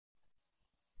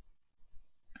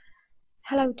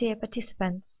Hello dear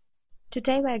participants.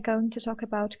 Today we are going to talk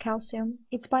about calcium,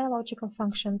 its biological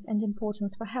functions and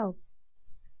importance for health.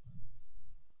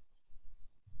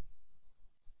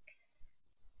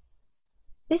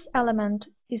 This element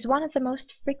is one of the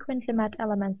most frequently met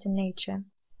elements in nature.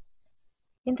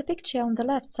 In the picture on the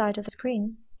left side of the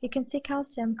screen, you can see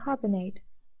calcium carbonate.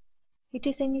 It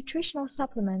is a nutritional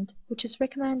supplement which is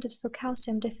recommended for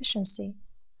calcium deficiency.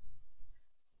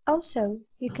 Also,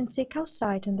 you can see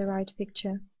calcite in the right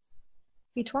picture.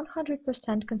 It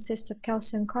 100% consists of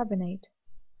calcium carbonate.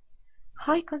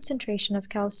 High concentration of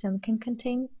calcium can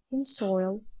contain in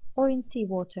soil or in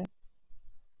seawater.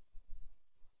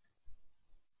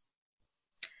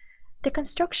 The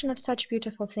construction of such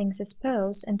beautiful things as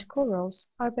pearls and corals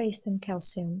are based on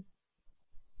calcium.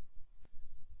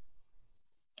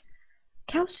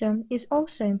 Calcium is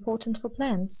also important for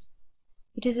plants.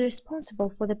 It is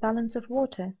responsible for the balance of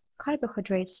water,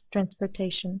 carbohydrates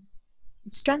transportation.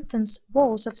 It strengthens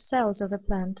walls of cells of the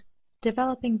plant,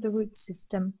 developing the root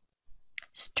system.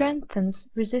 Strengthens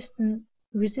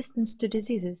resistance to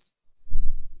diseases.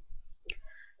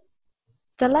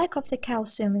 The lack of the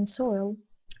calcium in soil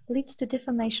leads to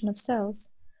deformation of cells,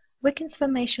 weakens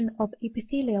formation of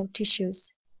epithelial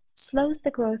tissues, slows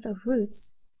the growth of roots.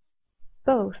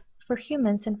 Both for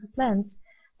humans and for plants,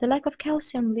 the lack of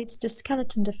calcium leads to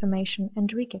skeleton deformation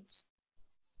and rickets.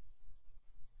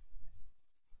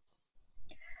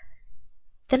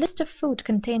 The list of food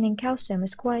containing calcium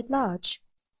is quite large,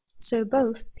 so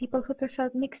both people who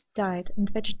prefer mixed diet and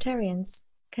vegetarians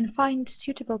can find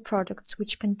suitable products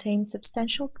which contain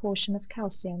substantial portion of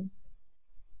calcium.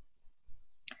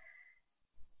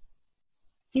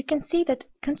 You can see that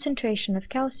concentration of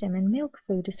calcium in milk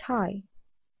food is high.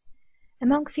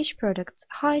 Among fish products,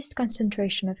 highest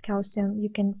concentration of calcium you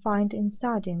can find in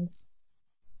sardines.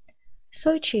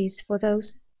 Soy cheese, for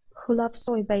those who love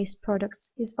soy-based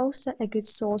products, is also a good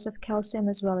source of calcium,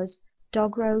 as well as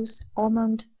dog rose,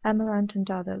 almond, amaranth and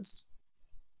others.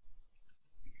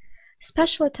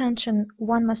 Special attention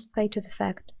one must pay to the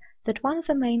fact that one of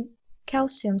the main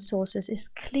calcium sources is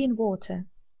clean water.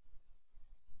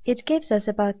 It gives us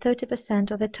about 30%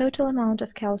 of the total amount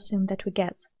of calcium that we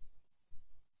get.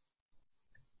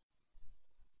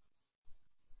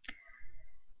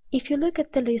 If you look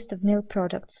at the list of milk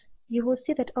products, you will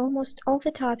see that almost all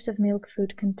the types of milk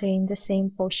food contain the same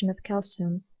portion of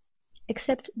calcium,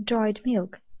 except dried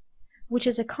milk, which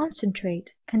is a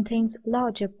concentrate, contains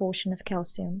larger portion of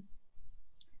calcium.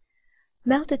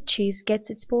 Melted cheese gets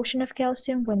its portion of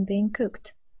calcium when being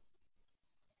cooked.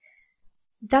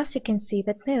 Thus you can see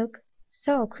that milk,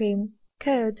 sour cream,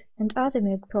 curd and other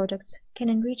milk products can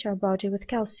enrich our body with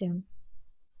calcium.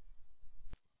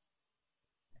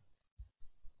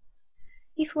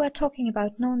 If we are talking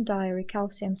about non-dairy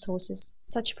calcium sources,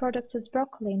 such products as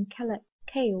broccoli and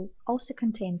kale also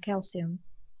contain calcium.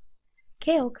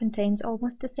 Kale contains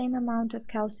almost the same amount of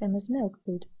calcium as milk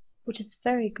food, which is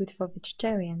very good for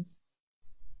vegetarians.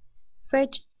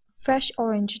 Fresh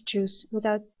orange juice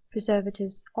without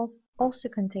preservatives also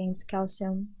contains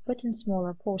calcium, but in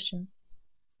smaller portion.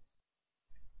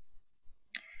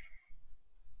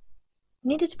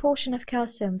 Needed portion of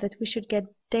calcium that we should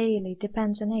get daily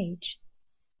depends on age.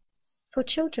 For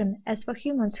children, as for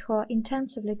humans who are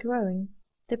intensively growing,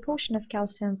 the portion of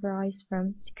calcium varies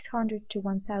from 600 to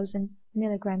 1000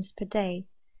 milligrams per day,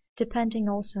 depending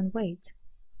also on weight.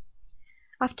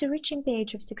 After reaching the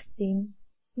age of 16,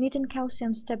 needed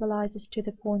calcium stabilizes to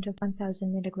the point of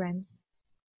 1000 milligrams.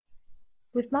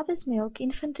 With mother's milk,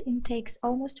 infant intakes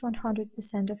almost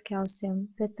 100% of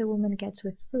calcium that the woman gets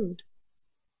with food.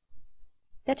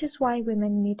 That is why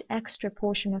women need extra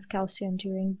portion of calcium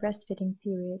during breastfeeding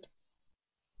period.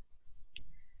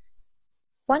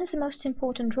 One of the most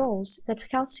important roles that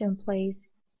calcium plays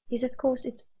is, of course,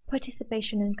 its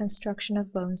participation in construction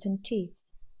of bones and teeth.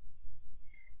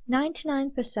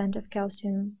 99% of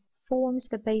calcium forms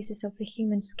the basis of the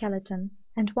human skeleton,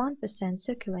 and 1%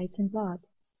 circulates in blood.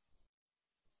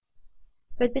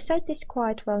 But besides this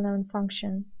quite well-known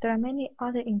function, there are many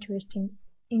other interesting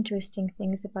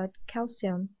things about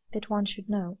calcium that one should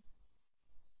know.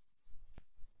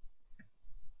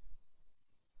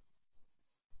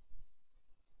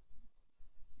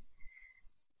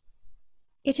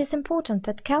 It is important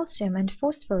that calcium and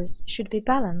phosphorus should be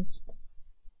balanced.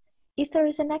 If there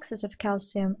is an excess of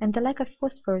calcium and the lack of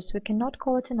phosphorus, we cannot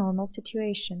call it a normal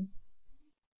situation.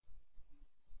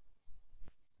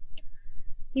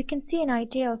 You can see an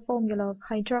ideal formula of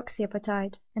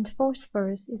hydroxyapatite, and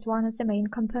phosphorus is one of the main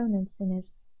components in it.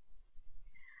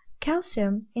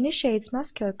 Calcium initiates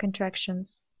muscular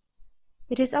contractions.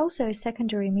 It is also a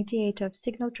secondary mediator of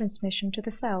signal transmission to the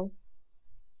cell.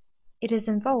 It is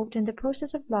involved in the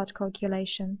process of blood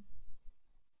coagulation.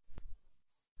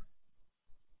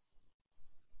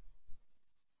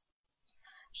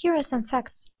 Here are some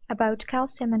facts about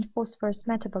calcium and phosphorus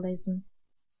metabolism.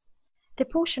 The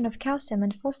portion of calcium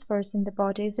and phosphorus in the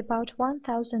body is about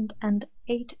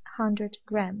 1,800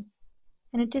 grams,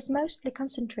 and it is mostly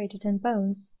concentrated in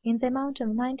bones in the amount of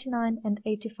 99 and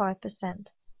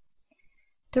 85%.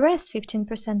 The rest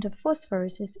 15% of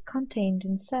phosphorus is contained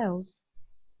in cells.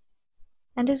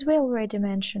 And as we already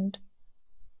mentioned,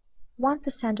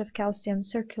 1% of calcium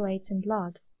circulates in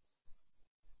blood.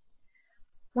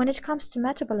 When it comes to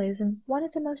metabolism, one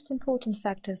of the most important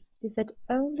factors is that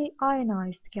only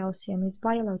ionized calcium is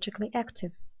biologically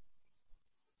active.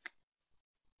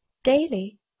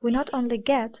 Daily, we not only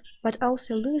get, but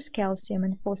also lose calcium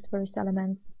and phosphorus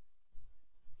elements.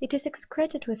 It is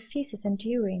excreted with feces and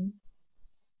urine.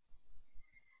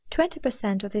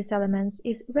 20% of these elements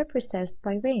is reprocessed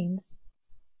by veins.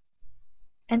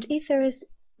 And if there is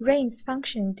Rain's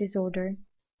functioning disorder,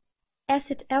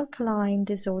 acid-alkaline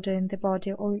disorder in the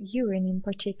body or urine in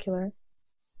particular,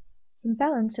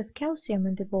 imbalance of calcium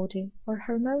in the body or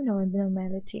hormonal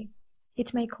abnormality,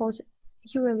 it may cause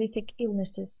urolithic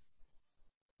illnesses.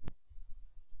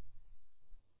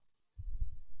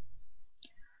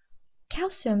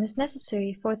 Calcium is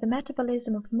necessary for the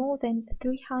metabolism of more than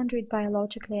 300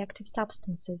 biologically active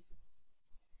substances.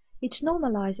 It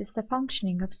normalizes the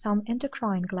functioning of some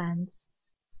endocrine glands.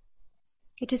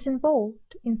 It is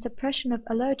involved in suppression of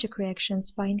allergic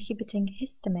reactions by inhibiting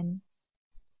histamine.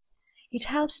 It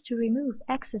helps to remove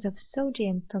excess of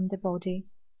sodium from the body,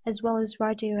 as well as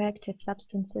radioactive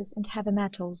substances and heavy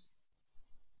metals.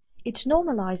 It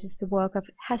normalizes the work of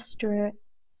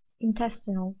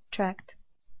gastrointestinal tract.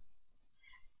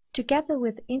 Together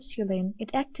with insulin,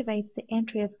 it activates the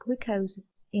entry of glucose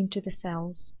into the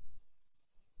cells.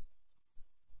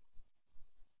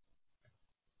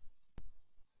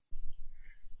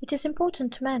 It is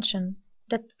important to mention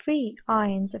that 3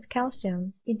 ions of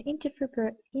calcium in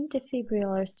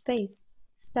interfibrillar space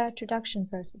start reduction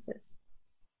processes.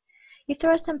 If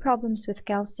there are some problems with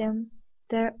calcium,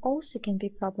 there also can be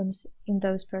problems in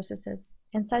those processes,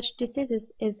 and such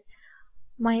diseases as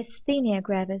myasthenia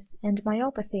gravis and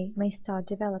myopathy may start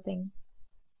developing.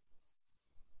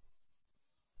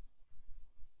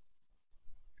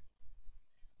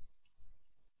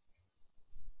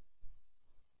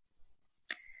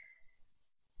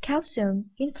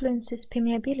 Calcium influences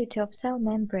permeability of cell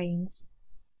membranes,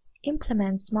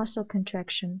 implements muscle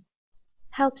contraction,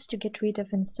 helps to get rid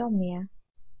of insomnia,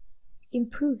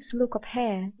 improves look of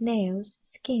hair, nails,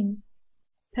 skin.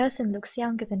 Person looks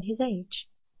younger than his age.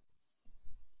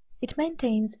 It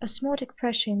maintains osmotic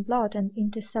pressure in blood and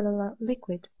intercellular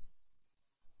liquid.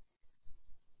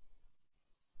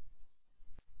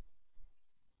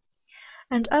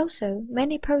 And also,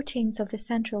 many proteins of the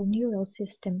central neural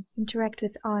system interact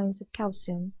with ions of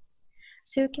calcium.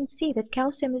 So you can see that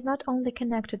calcium is not only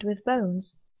connected with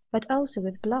bones, but also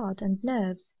with blood and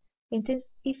nerves. And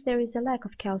if there is a lack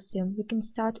of calcium, we can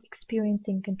start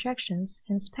experiencing contractions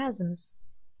and spasms.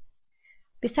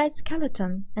 Besides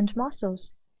skeleton and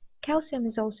muscles, calcium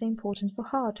is also important for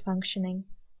heart functioning,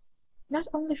 not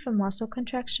only for muscle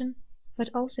contraction, but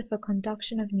also for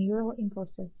conduction of neural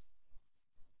impulses.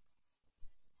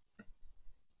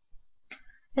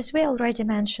 As we already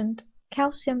mentioned,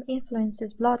 calcium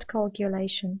influences blood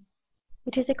coagulation.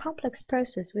 It is a complex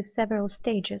process with several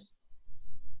stages.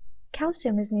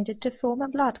 Calcium is needed to form a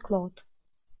blood clot.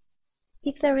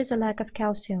 If there is a lack of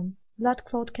calcium, blood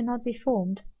clot cannot be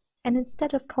formed, and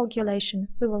instead of coagulation,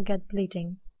 we will get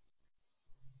bleeding.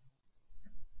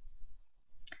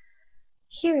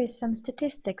 Here is some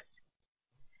statistics.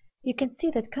 You can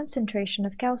see that concentration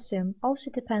of calcium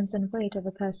also depends on weight of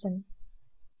a person.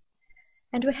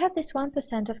 And we have this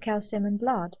 1% of calcium in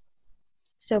blood.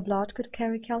 So blood could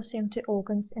carry calcium to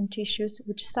organs and tissues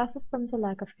which suffer from the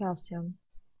lack of calcium.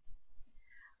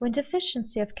 When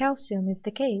deficiency of calcium is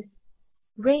the case,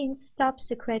 veins stop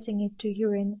secreting it to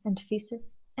urine and feces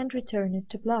and return it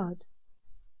to blood.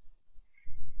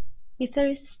 If there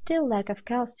is still lack of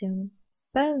calcium,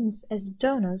 bones as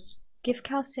donors give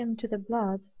calcium to the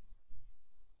blood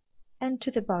and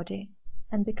to the body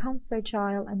and become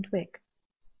fragile and weak.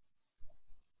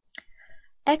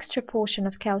 Extra portion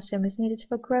of calcium is needed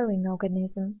for growing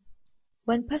organism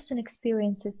when person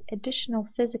experiences additional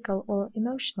physical or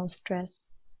emotional stress,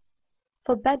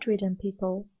 for bedridden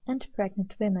people and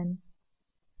pregnant women.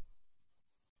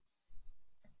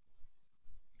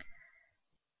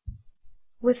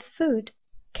 With food,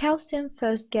 calcium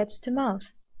first gets to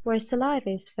mouth, where saliva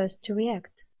is first to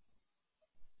react.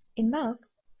 In mouth,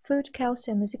 food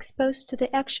calcium is exposed to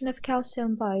the action of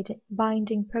calcium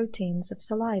binding proteins of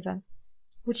saliva,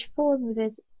 which form with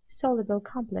it soluble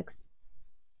complex.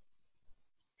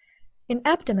 In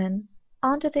abdomen,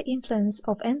 under the influence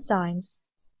of enzymes,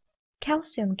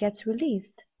 calcium gets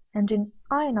released and in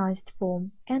ionized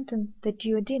form enters the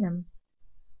duodenum.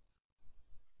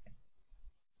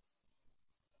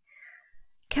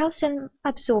 Calcium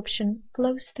absorption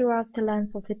flows throughout the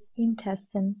length of the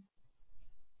intestine,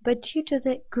 but due to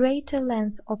the greater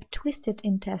length of twisted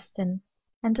intestine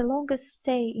and the longer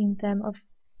stay in them of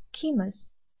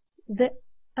chymos, the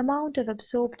amount of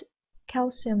absorbed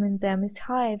calcium in them is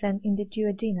higher than in the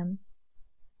duodenum.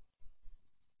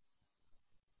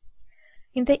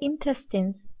 In the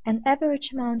intestines, an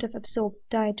average amount of absorbed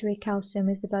dietary calcium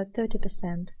is about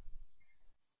 30%.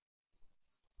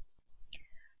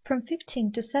 From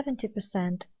 15 to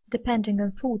 70% depending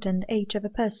on food and age of a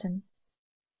person,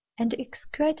 and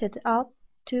excreted up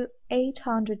to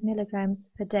 800 milligrams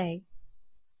per day.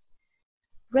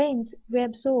 Brains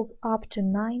reabsorb up to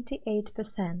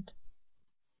 98%.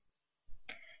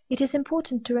 It is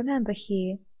important to remember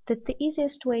here that the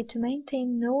easiest way to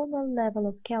maintain normal level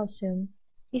of calcium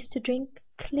is to drink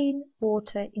clean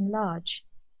water in large,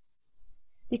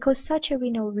 because such a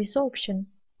renal resorption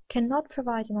cannot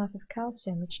provide enough of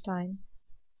calcium each time.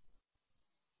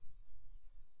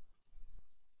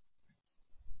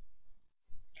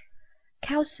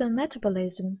 Calcium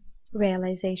metabolism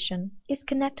realization is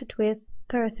connected with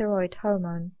parathyroid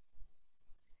hormone.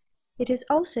 It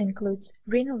also includes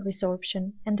renal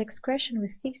resorption and excretion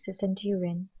with feces and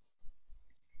urine.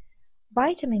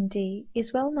 Vitamin D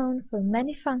is well known for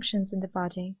many functions in the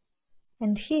body,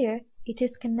 and here it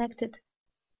is connected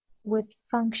with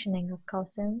functioning of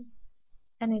calcium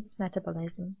and its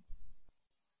metabolism.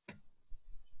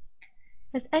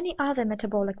 As any other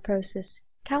metabolic process,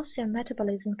 calcium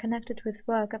metabolism connected with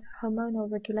work of hormonal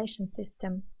regulation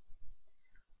system.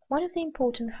 One of the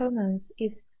important hormones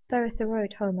is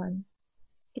parathyroid hormone.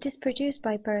 It is produced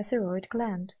by parathyroid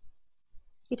gland.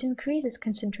 It increases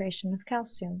concentration of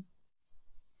calcium.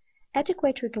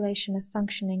 Adequate regulation of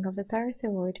functioning of the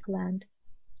parathyroid gland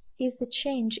is the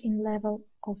change in level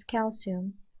of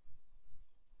calcium.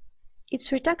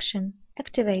 Its reduction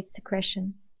activates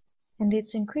secretion, and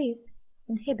its increase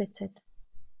inhibits it.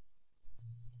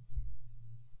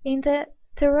 In the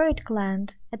thyroid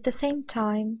gland, at the same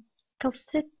time,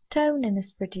 calcitonin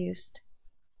is produced.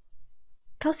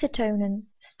 Calcitonin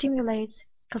stimulates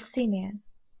calcemia.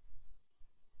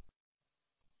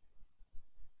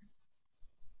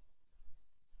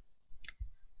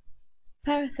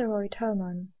 Parathyroid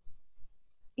hormone.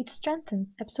 It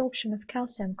strengthens absorption of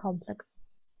calcium complex,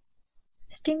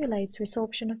 stimulates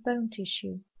resorption of bone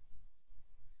tissue,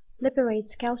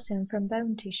 liberates calcium from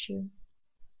bone tissue.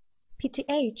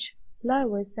 PTH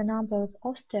lowers the number of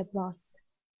osteoblasts.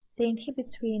 They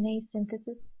inhibits RNA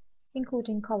synthesis,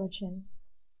 including collagen.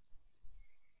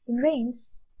 In rains,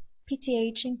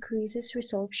 PTH increases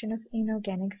resorption of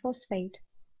inorganic phosphate.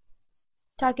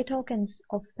 Target organs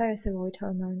of parathyroid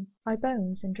hormone are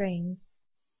bones and veins.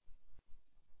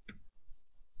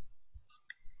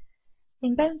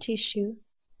 In bone tissue,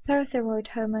 parathyroid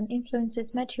hormone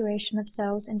influences maturation of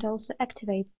cells and also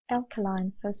activates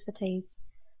alkaline phosphatase,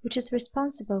 which is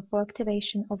responsible for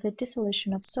activation of the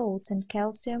dissolution of salts and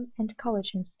calcium and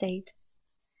collagen state.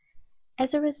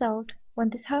 As a result, when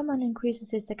this hormone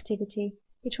increases its activity,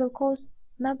 it will cause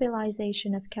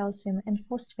mobilization of calcium and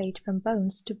phosphate from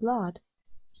bones to blood,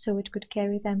 so it could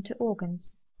carry them to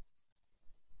organs.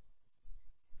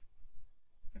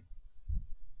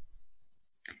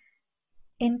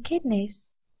 In kidneys,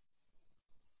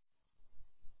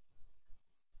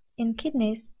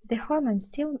 the hormone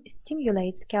still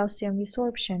stimulates calcium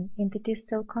resorption in the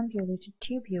distal convoluted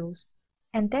tubules,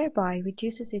 and thereby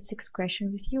reduces its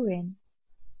excretion with urine.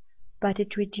 But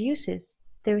it reduces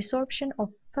the resorption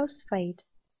of phosphate,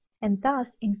 and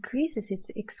thus increases its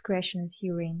excretion with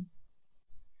urine.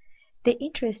 The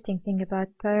interesting thing about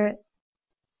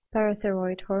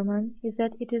parathyroid hormone is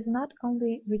that it is not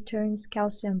only returns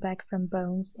calcium back from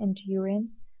bones and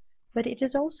urine, but it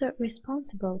is also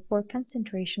responsible for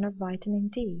concentration of vitamin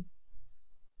D.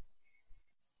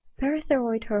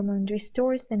 Parathyroid hormone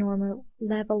restores the normal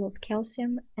level of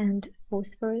calcium and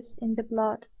phosphorus in the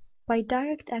blood by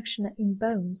direct action in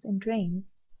bones and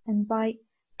veins, and by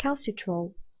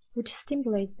calcitrol, which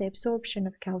stimulates the absorption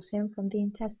of calcium from the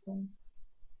intestine.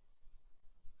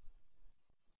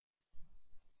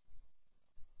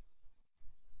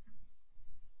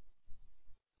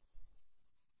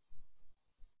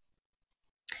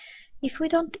 If we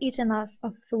don't eat enough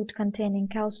of food containing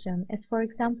calcium, as for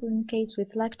example in case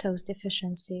with lactose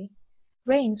deficiency,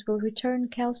 Rains will return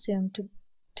calcium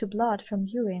to blood from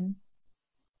urine,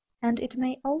 and it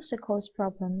may also cause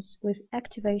problems with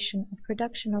activation of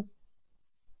production of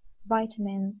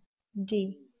vitamin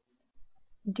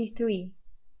D3.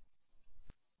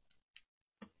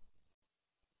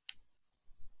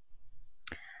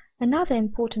 Another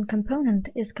important component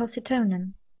is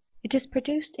calcitonin. It is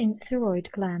produced in thyroid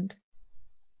gland.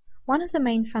 One of the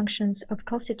main functions of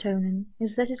calcitonin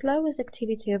is that it lowers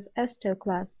activity of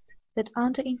osteoclasts that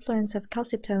under influence of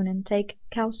calcitonin take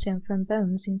calcium from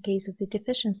bones in case of the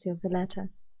deficiency of the latter.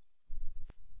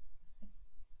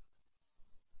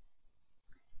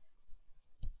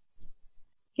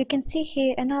 You can see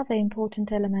here another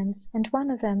important element, and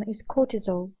one of them is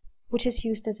cortisol, which is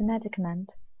used as a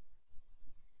medicament.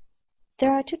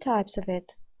 There are two types of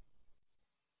it.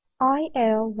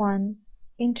 IL-1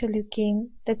 interleukin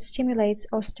that stimulates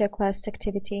osteoclast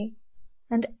activity,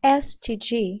 and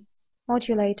STG,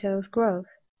 modulator of growth.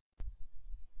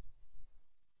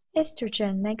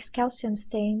 Estrogen makes calcium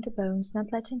stay in the bones,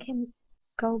 not letting him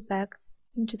go back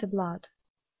into the blood.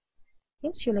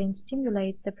 Insulin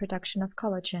stimulates the production of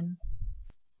collagen.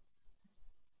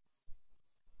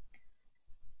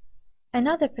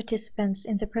 Another participants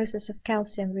in the process of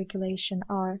calcium regulation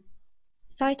are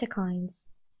cytokines,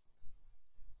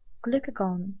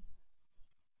 glucagon,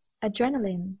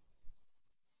 adrenaline,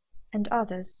 and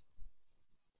others.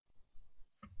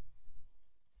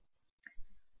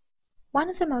 One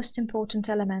of the most important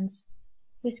elements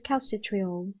is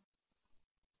calcitriol,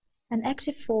 an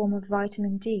active form of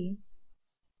vitamin D.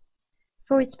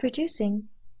 For its producing,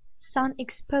 sun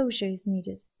exposure is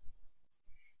needed.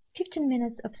 15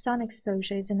 minutes of sun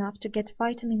exposure is enough to get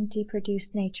vitamin D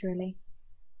produced naturally.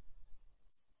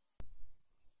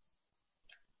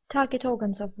 Target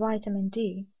organs of vitamin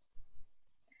D.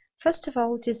 First of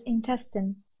all, it is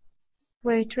intestine,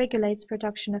 where it regulates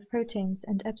production of proteins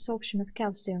and absorption of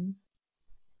calcium.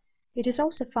 It is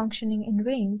also functioning in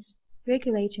veins,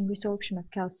 regulating resorption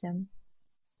of calcium.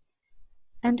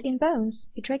 And in bones,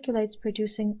 it regulates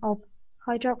producing of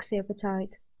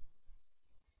hydroxyapatite.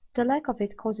 The lack of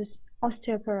it causes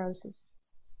osteoporosis.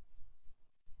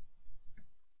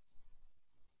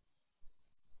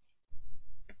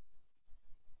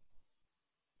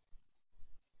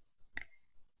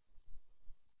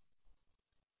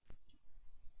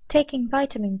 Taking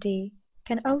vitamin D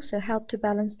can also help to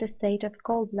balance the state of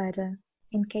gallbladder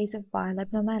in case of bile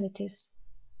abnormalities.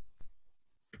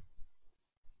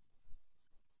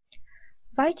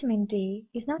 Vitamin D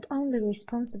is not only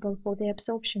responsible for the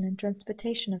absorption and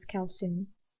transportation of calcium,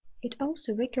 it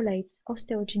also regulates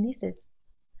osteogenesis,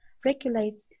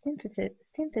 regulates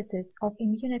synthesis of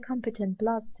immunocompetent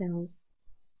blood cells,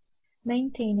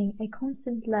 maintaining a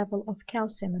constant level of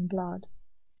calcium in blood.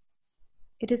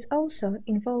 It is also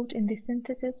involved in the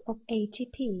synthesis of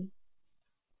ATP.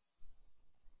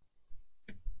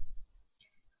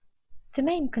 The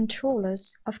main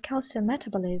controllers of calcium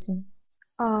metabolism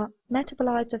are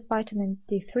metabolites of vitamin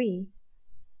D3,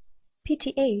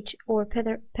 PTH or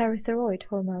parathyroid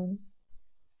hormone,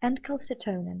 and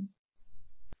calcitonin.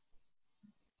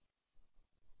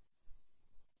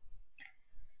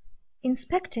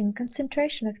 Inspecting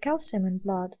concentration of calcium in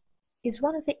blood is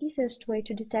one of the easiest ways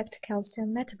to detect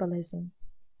calcium metabolism.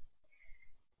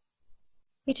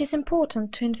 It is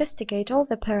important to investigate all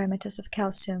the parameters of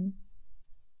calcium.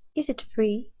 Is it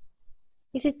free?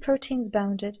 Is it proteins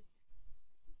bounded?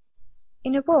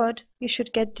 In a word, you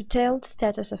should get detailed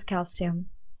status of calcium.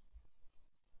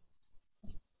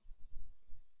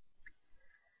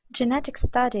 Genetic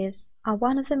studies are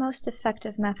one of the most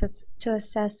effective methods to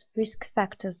assess risk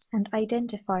factors and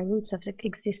identify roots of the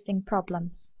existing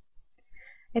problems.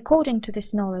 According to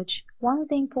this knowledge, one of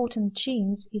the important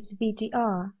genes is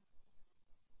VDR.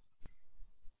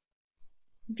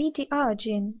 VDR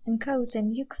gene encodes a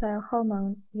nuclear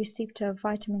hormone receptor of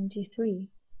vitamin D3.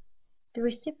 The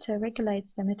receptor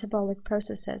regulates the metabolic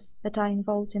processes that are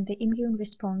involved in the immune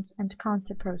response and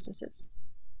cancer processes.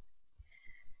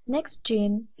 Next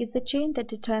gene is the gene that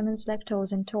determines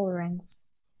lactose intolerance.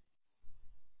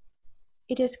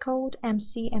 It is called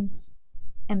MCM6.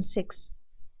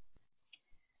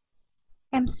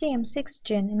 MCM6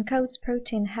 gene encodes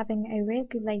protein having a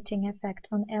regulating effect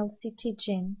on LCT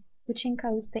gene, which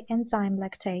encodes the enzyme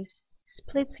lactase,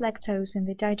 splits lactose in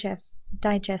the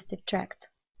digestive tract.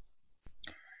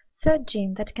 Third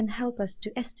gene that can help us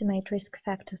to estimate risk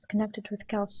factors connected with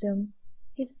calcium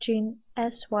is gene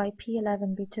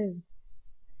SYP11B2.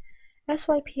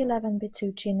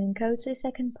 SYP11B2 gene encodes a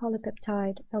second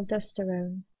polypeptide,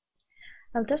 aldosterone.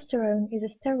 Aldosterone is a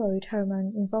steroid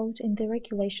hormone involved in the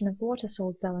regulation of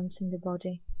water-salt balance in the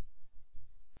body.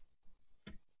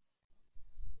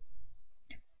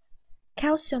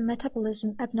 Calcium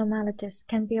metabolism abnormalities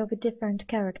can be of a different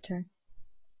character.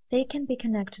 They can be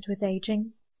connected with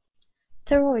aging,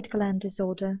 thyroid gland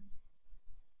disorder,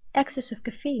 excess of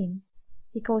caffeine,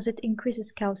 because it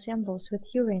increases calcium loss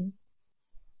with urine,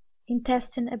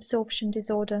 intestine absorption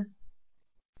disorder,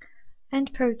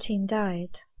 and protein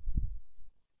diet.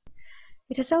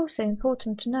 It is also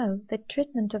important to know that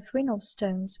treatment of renal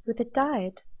stones with a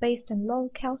diet based on low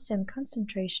calcium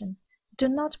concentration do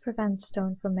not prevent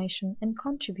stone formation and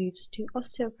contributes to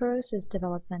osteoporosis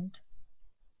development.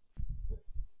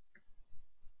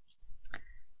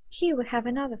 Here we have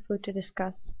another food to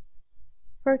discuss.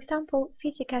 For example,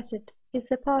 phytic acid is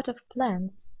the part of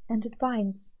plants and it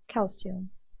binds calcium.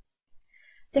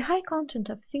 The high content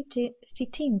of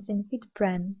phytins in wheat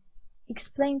bran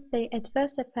explains the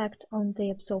adverse effect on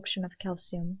the absorption of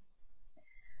calcium.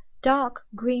 Dark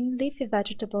green leafy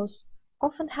vegetables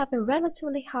often have a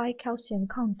relatively high calcium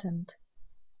content,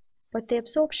 but the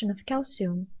absorption of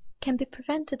calcium can be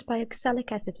prevented by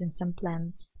oxalic acid in some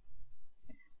plants.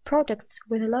 Products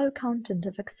with a low content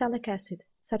of oxalic acid,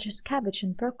 such as cabbage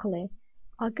and broccoli,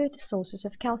 are good sources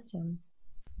of calcium.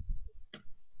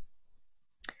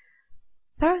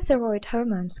 Parathyroid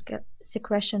hormone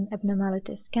secretion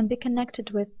abnormalities can be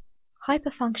connected with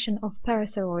hyperfunction of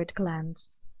parathyroid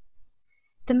glands.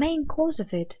 The main cause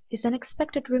of it is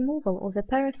unexpected removal of the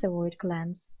parathyroid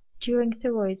glands during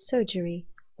thyroid surgery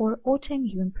or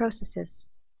autoimmune processes.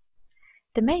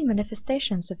 The main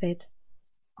manifestations of it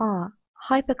are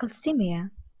hypercalcemia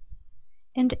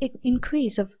and an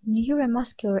increase of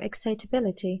neuromuscular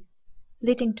excitability,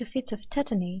 leading to fits of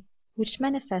tetany, which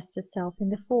manifests itself in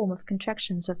the form of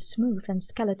contractions of smooth and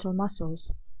skeletal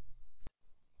muscles.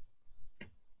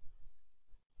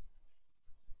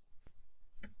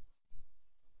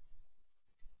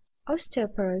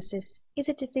 Osteoporosis is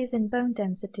a disease in bone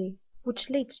density, which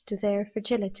leads to their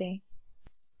fragility.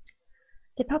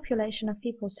 The population of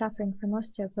people suffering from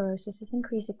osteoporosis is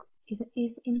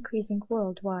increasing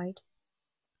worldwide.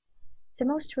 The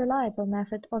most reliable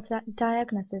method of the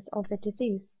diagnosis of the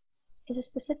disease is a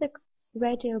specific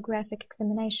radiographic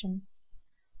examination,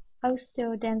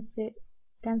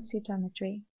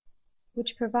 osteodensitometry,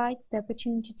 which provides the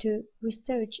opportunity to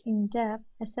research in-depth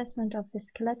assessment of the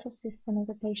skeletal system of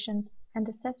the patient and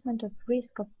assessment of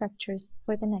risk of fractures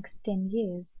for the next 10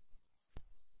 years.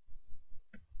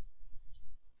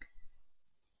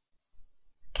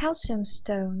 Calcium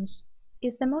stones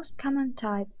is the most common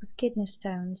type of kidney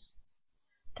stones.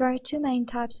 There are two main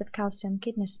types of calcium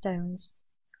kidney stones.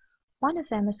 One of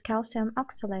them is calcium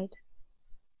oxalate.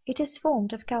 It is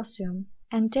formed of calcium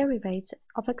and derivates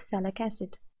of oxalic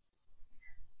acid.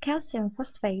 Calcium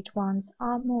phosphate ones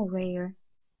are more rare,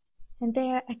 and they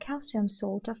are a calcium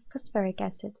salt of phosphoric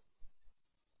acid.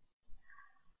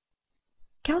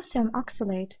 Calcium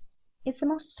oxalate is the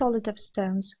most solid of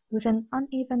stones with an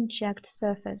uneven jagged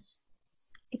surface.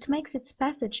 It makes its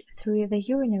passage through the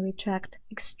urinary tract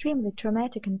extremely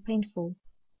traumatic and painful.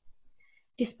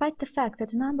 Despite the fact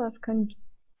that a number of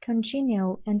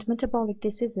congenital and metabolic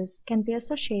diseases can be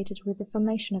associated with the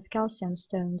formation of calcium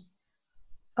stones,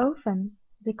 often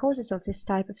the causes of this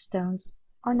type of stones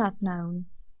are not known.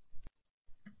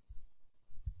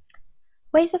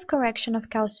 Ways of correction of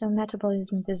calcium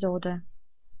metabolism disorder.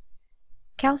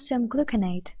 Calcium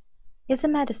gluconate is a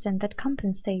medicine that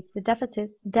compensates the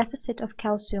deficit of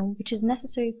calcium which is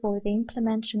necessary for the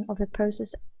implementation of the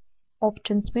process of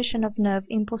transmission of nerve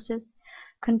impulses,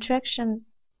 contraction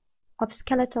of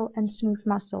skeletal and smooth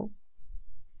muscle.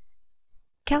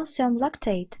 Calcium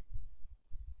lactate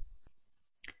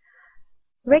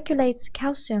regulates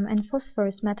calcium and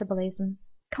phosphorus metabolism,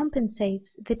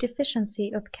 compensates the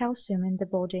deficiency of calcium in the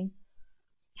body,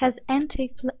 has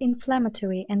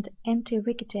anti-inflammatory and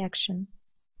anti-rickety action.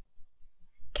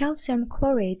 Calcium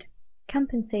chloride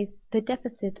compensates the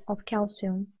deficit of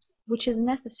calcium, which is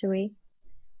necessary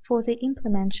for the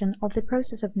implementation of the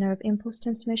process of nerve impulse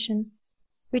transmission,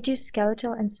 reduce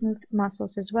skeletal and smooth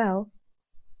muscles as well.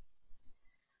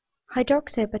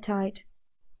 Hydroxyapatite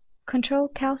control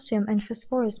calcium and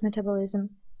phosphorus metabolism.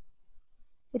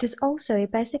 It is also a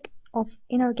basic of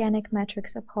inorganic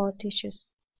matrix of hard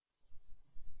tissues.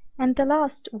 And the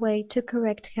last way to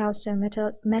correct calcium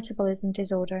metabolism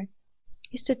disorder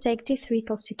is to take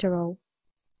D3-calcitarol.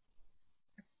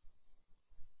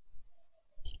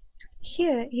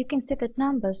 Here you can see that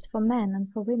numbers for men and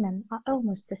for women are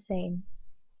almost the same.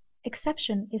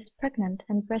 Exception is pregnant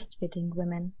and breastfeeding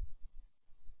women.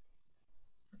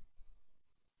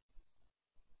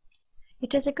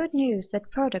 It is a good news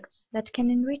that products that can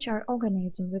enrich our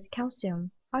organism with calcium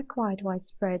are quite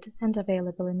widespread and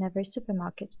available in every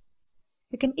supermarket.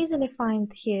 You can easily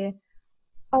find here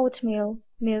oatmeal,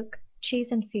 milk,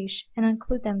 cheese and fish, and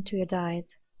include them to your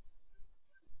diet.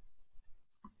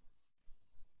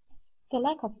 The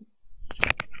lack of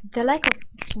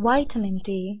vitamin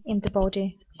D in the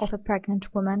body of a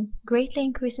pregnant woman greatly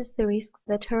increases the risks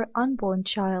that her unborn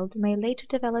child may later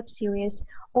develop serious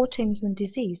autoimmune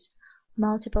disease,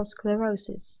 multiple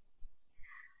sclerosis.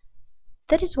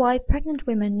 That is why pregnant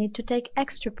women need to take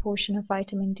extra portion of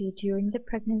vitamin D during the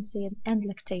pregnancy and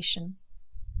lactation.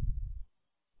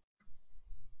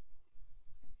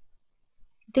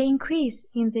 The increase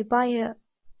in the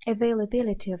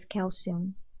bioavailability of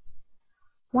calcium.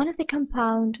 One of the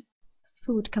compound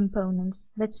food components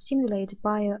that stimulate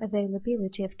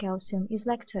bioavailability of calcium is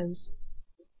lactose.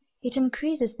 It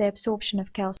increases the absorption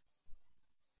of calcium.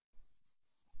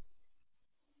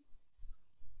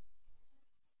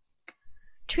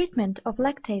 Treatment of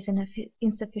lactase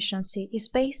insufficiency is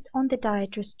based on the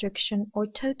diet restriction or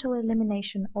total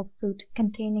elimination of food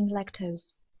containing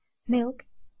lactose, milk,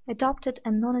 adopted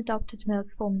and non-adopted milk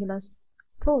formulas,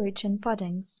 porridge and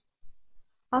puddings.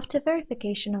 After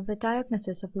verification of the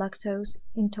diagnosis of lactose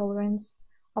intolerance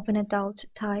of an adult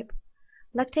type,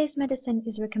 lactase medicine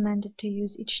is recommended to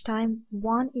use each time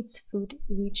one eats food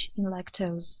rich in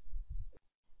lactose.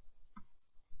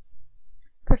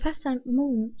 Professor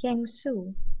Moon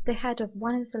Yang-soo, the head of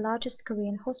one of the largest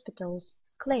Korean hospitals,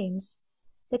 claims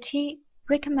that he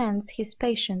recommends his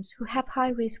patients who have high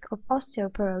risk of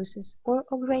osteoporosis or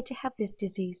already have this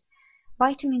disease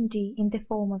vitamin D in the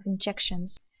form of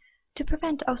injections. To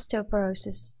prevent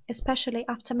osteoporosis, especially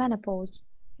after menopause,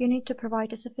 you need to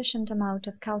provide a sufficient amount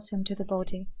of calcium to the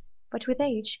body, but with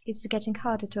age it's getting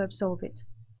harder to absorb it.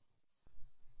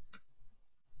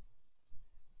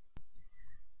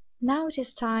 Now it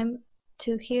is time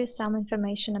to hear some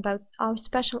information about our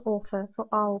special offer for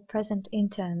our present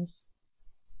interns.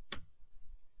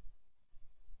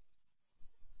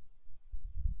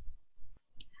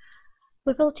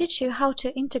 We will teach you how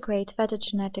to integrate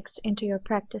Vedagenetics into your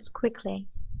practice quickly.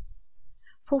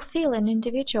 Fulfill an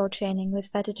individual training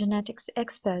with Vedagenetics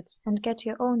experts and get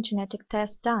your own genetic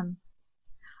test done.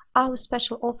 Our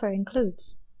special offer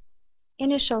includes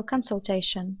initial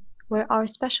consultation, where our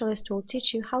specialist will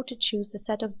teach you how to choose the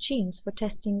set of genes for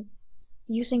testing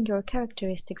using your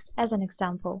characteristics as an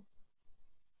example.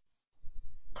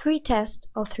 3 tests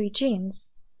of 3 genes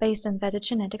based on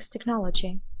Vedagenetics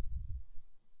technology.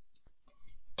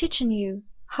 Teaching you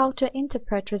how to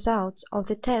interpret results of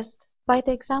the test by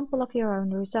the example of your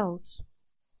own results.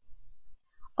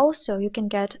 Also, you can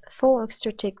get 4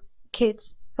 extra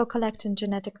kits for collecting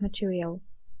genetic material.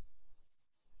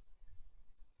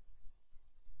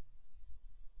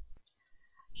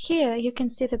 Here you can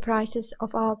see the prices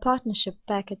of our partnership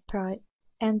packet price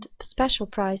and special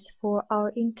price for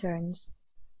our interns.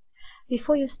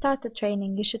 Before you start the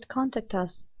training, you should contact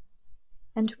us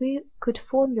and we could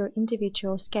form your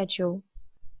individual schedule.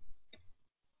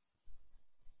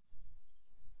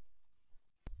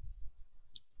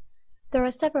 There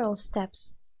are several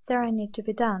steps that need to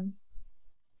be done.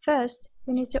 First,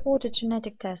 you need to order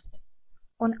genetic test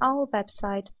on our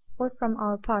website or from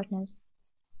our partners.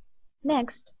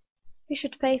 Next, you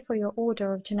should pay for your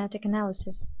order of genetic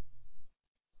analysis.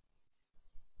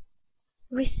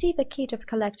 Receive a kit of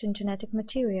collecting genetic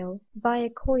material via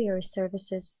courier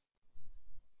services.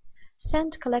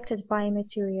 Send collected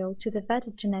biomaterial to the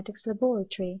Vedagenetics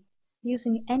laboratory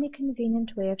using any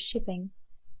convenient way of shipping.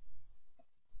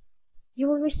 You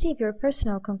will receive your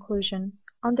personal conclusion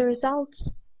on the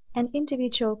results and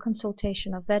individual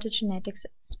consultation of Vedagenetics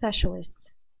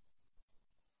specialists.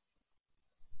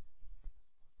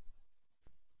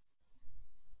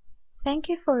 Thank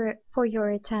you for your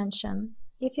attention.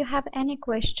 If you have any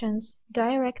questions,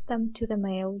 direct them to the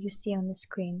mail you see on the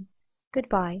screen.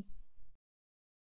 Goodbye.